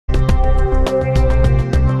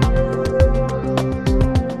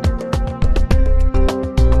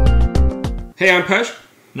Hey, I'm Pej.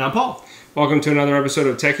 And I'm Paul. Welcome to another episode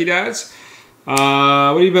of Techie Dads. What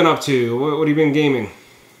have you been up to? What have you been gaming?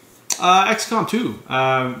 XCOM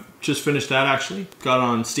 2. Just finished that, actually. Got it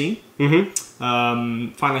on Steam.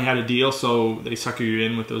 Finally had a deal, so they sucker you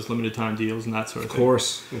in with those limited time deals and that sort of thing.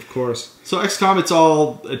 Of course. So XCOM, it's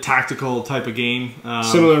all a tactical type of game.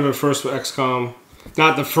 Similar to the first XCOM.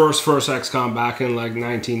 Not the first XCOM back in like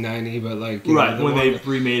 1990, but like... Right, when they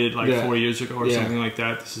remade it like 4 years ago or something like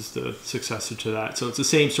that. This is the successor to that. So it's the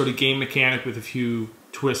same sort of game mechanic with a few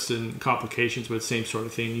twists and complications, but same sort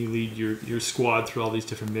of thing. You lead your squad through all these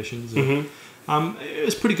different missions. And, it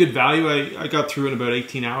was pretty good value. I got through in about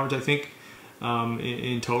 18 hours, I think,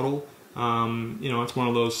 in total. You know, it's one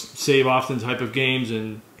of those save often type of games,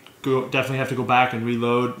 and definitely have to go back and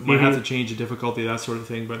reload. Might have to change the difficulty, that sort of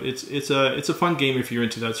thing. But it's a fun game if you're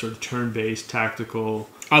into that sort of turn-based tactical.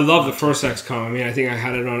 I love the first XCOM. I mean, I think I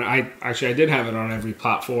had it on. I did have it on every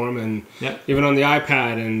platform, and even on the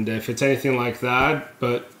iPad. And if it's anything like that,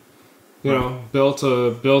 but you know, built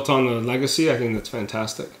on the legacy, I think that's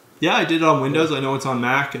fantastic. Yeah, I did it on Windows. I know it's on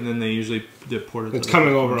Mac, and then they usually port it. It's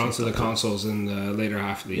coming over onto the consoles in the later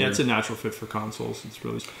half of the year. Yeah, it's a natural fit for consoles. It's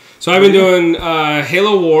really. So I've been doing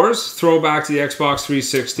Halo Wars, throwback to the Xbox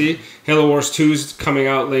 360. Halo Wars 2 is coming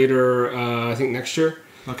out later, I think next year.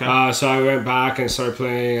 Okay. So I went back and started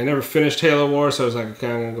playing. I never finished Halo Wars, so I was like,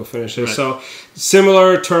 okay, I'm gonna go finish this. Right. So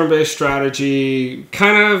similar turn-based strategy,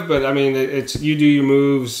 kind of, but I mean, it's you do your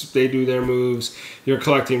moves, they do their moves. You're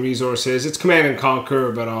collecting resources. It's Command and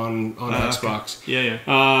Conquer, but on Xbox. Okay.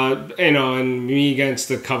 Yeah. You know, and me against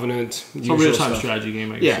the Covenant. It's a real-time strategy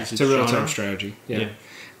game, I guess. Yeah, it's a real-time strategy. Yeah.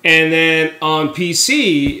 And then on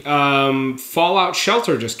PC, Fallout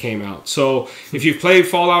Shelter just came out. So if you've played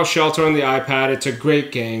Fallout Shelter on the iPad, it's a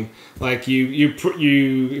great game. Like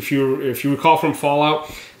if you recall from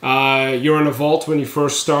Fallout, you're in a vault when you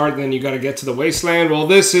first start. Then you got to get to the wasteland. Well,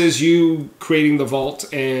 this is you creating the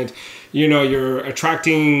vault, and you know you're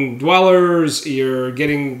attracting dwellers. You're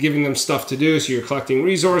giving them stuff to do. So you're collecting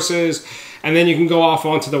resources. And then you can go off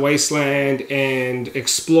onto the wasteland and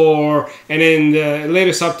explore. And in the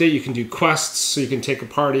latest update, you can do quests. So you can take a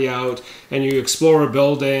party out and you explore a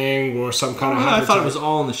building or some kind of habitat. I thought it was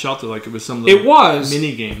all in the shelter, like it was some little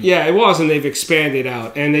mini game. Yeah, it was, and they've expanded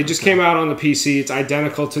out. And they just came out on the PC. It's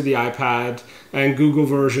identical to the iPad and Google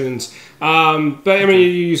versions. But I mean, you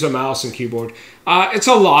use a mouse and keyboard. It's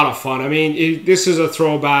a lot of fun. I mean, this is a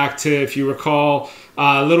throwback to, if you recall,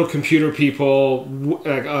 little computer people.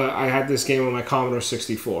 I had this game on my Commodore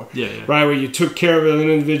 64. Right, where you took care of an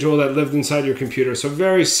individual that lived inside your computer. So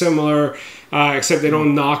very similar, except they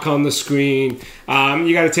don't knock on the screen.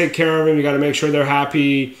 You got to take care of them. You got to make sure they're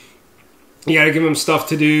happy. You got to give them stuff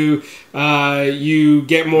to do. You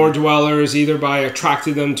get more dwellers either by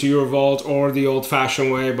attracting them to your vault or the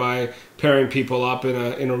old-fashioned way by pairing people up in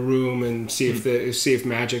a room and see if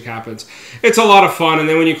magic happens. It's a lot of fun. And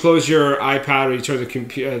then when you close your iPad or you turn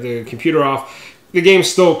the computer off, the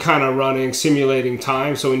game's still kind of running, simulating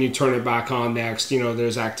time. So when you turn it back on next, you know,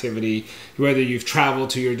 there's activity, whether you've traveled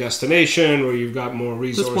to your destination or you've got more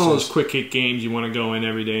resources. It's one of those quick hit games you want to go in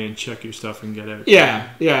every day and check your stuff and get out. Yeah.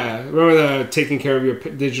 Remember the taking care of your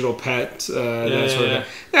digital pet? Yeah,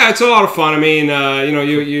 it's a lot of fun. I mean, you know,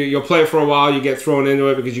 you'll play it for a while, you get thrown into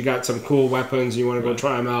it because you got some cool weapons, you want to go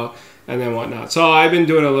try them out and then whatnot. So I've been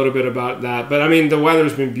doing a little bit about that. But I mean, the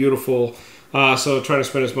weather's been beautiful. So trying to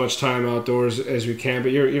spend as much time outdoors as we can.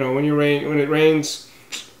 But you know, when it rains,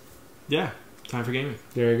 yeah, time for gaming.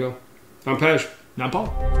 There you go. I'm Pej. And I'm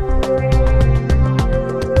Paul.